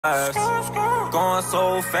Going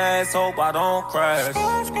so fast, hope I don't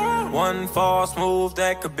crash. One false move,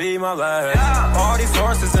 that could be my last. All these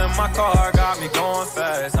horses in my car got me going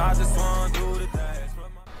fast. I just wanna do the dash.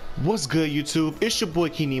 What's good, YouTube? It's your boy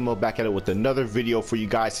Nemo back at it with another video for you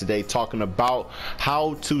guys today, talking about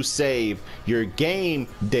how to save your game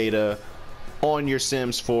data on your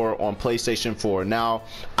Sims 4 on PlayStation 4. Now,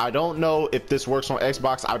 I don't know if this works on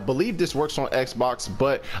Xbox. I believe this works on Xbox,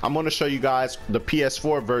 but I'm going to show you guys the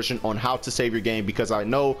PS4 version on how to save your game, because I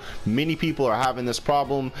know many people are having this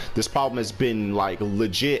problem. This problem has been like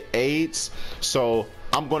legit AIDS, so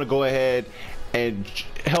I'm going to go ahead and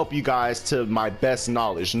help you guys to my best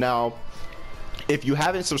knowledge. Now, if you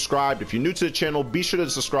haven't subscribed, if you're new to the channel, be sure to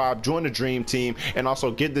subscribe, join the dream team, and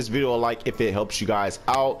also give this video a like if it helps you guys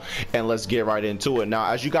out. And let's get right into it.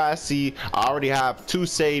 Now, as you guys see, I already have 2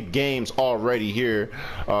 saved games already here.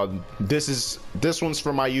 This one's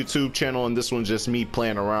for my YouTube channel, and this one's just me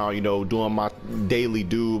playing around, you know, doing my daily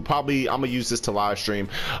do. Probably I'm gonna use this to live stream.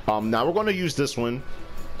 Now we're gonna use this one.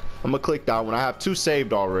 I'm gonna click that one. I have 2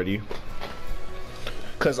 saved already,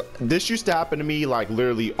 because this used to happen to me like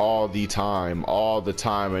literally all the time,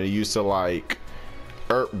 and it used to like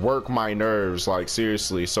work my nerves, like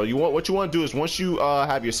seriously. So what you want to do is, once you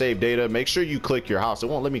have your saved data, make sure you click your house. It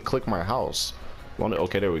won't let me click my house.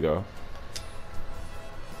 Okay, there we go.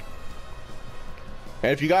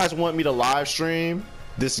 And if you guys want me to live stream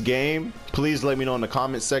this game, please let me know in the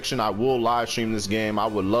comment section. I will live stream this game. I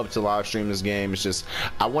would love to live stream this game. It's just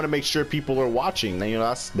I want to make sure people are watching. You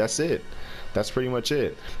know, that's it. That's pretty much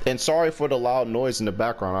it. And sorry for the loud noise in the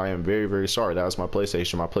background. I am very, very sorry. That was my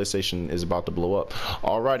PlayStation. My PlayStation is about to blow up.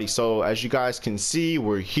 Alrighty, so as you guys can see,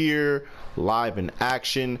 we're here live in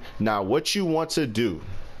action. Now, what you want to do,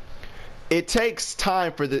 it takes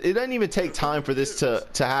time for this. It doesn't even take time for this to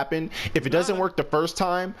happen. If it doesn't work the first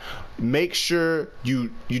time, make sure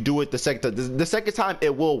you do it the second time.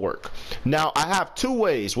 It will work. Now, I have 2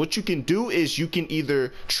 ways. What you can do is you can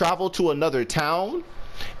either travel to another town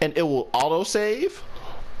and it will auto save,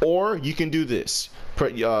 or you can do this.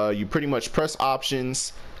 You pretty much press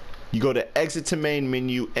options, you go to exit to main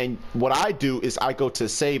menu, and what I do is I go to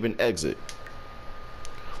save and exit.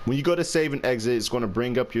 When you go to save and exit, it's going to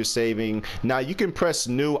bring up your saving. Now you can press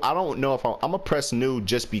new. I don't know if I'm gonna press new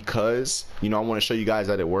just because, you know, I want to show you guys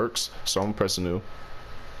that it works. So I'm gonna press new,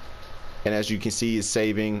 and as you can see, it's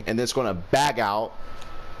saving, and then it's going to bag out,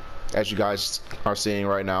 as you guys are seeing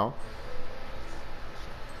right now.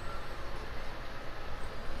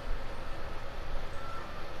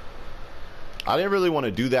 I didn't really want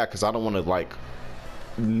to do that because I don't want to like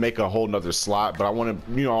make a whole nother slot, but I want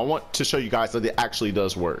to, you know, I want to show you guys that it actually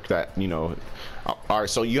does work. That, you know, all right.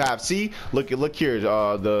 So you have, see, look here,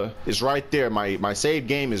 it's right there. My save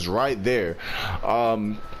game is right there.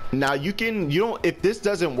 Now you don't, if this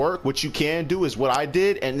doesn't work, what you can do is what I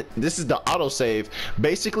did, and this is the autosave.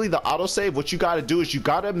 Basically, the autosave, what you got to do is you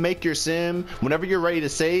got to make your sim, whenever you're ready to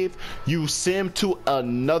save, you sim to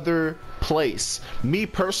another place. Me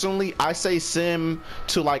personally, I say sim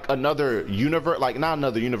to like another universe, like not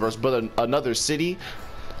another universe, but another city.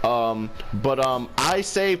 I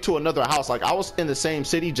saved to another house. Like I was in the same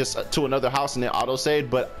city, just to another house, and then auto saved.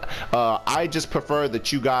 But I just prefer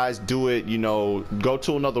that you guys do it, you know, go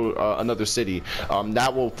to another city.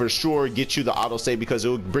 That will for sure get you the auto save, because it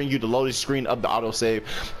will bring you the loading screen of the auto save.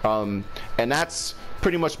 And that's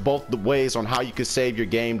pretty much both the ways on how you can save your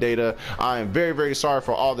game data. I am very, very sorry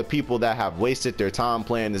for all the people that have wasted their time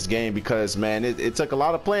playing this game, because man, it took a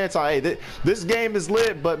lot of playing time. Hey, this game is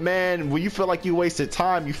lit, but man, when you feel like you wasted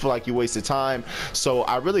time, you feel like you wasted time. So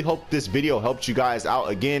I really hope this video helped you guys out.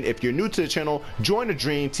 Again, if you're new to the channel, join the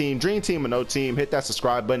dream team or no team. Hit that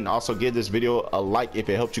subscribe button. Also give this video a like if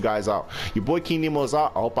it helped you guys out. Your boy Nemo is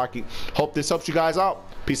out. I hope this helps you guys out.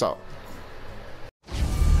 Peace out.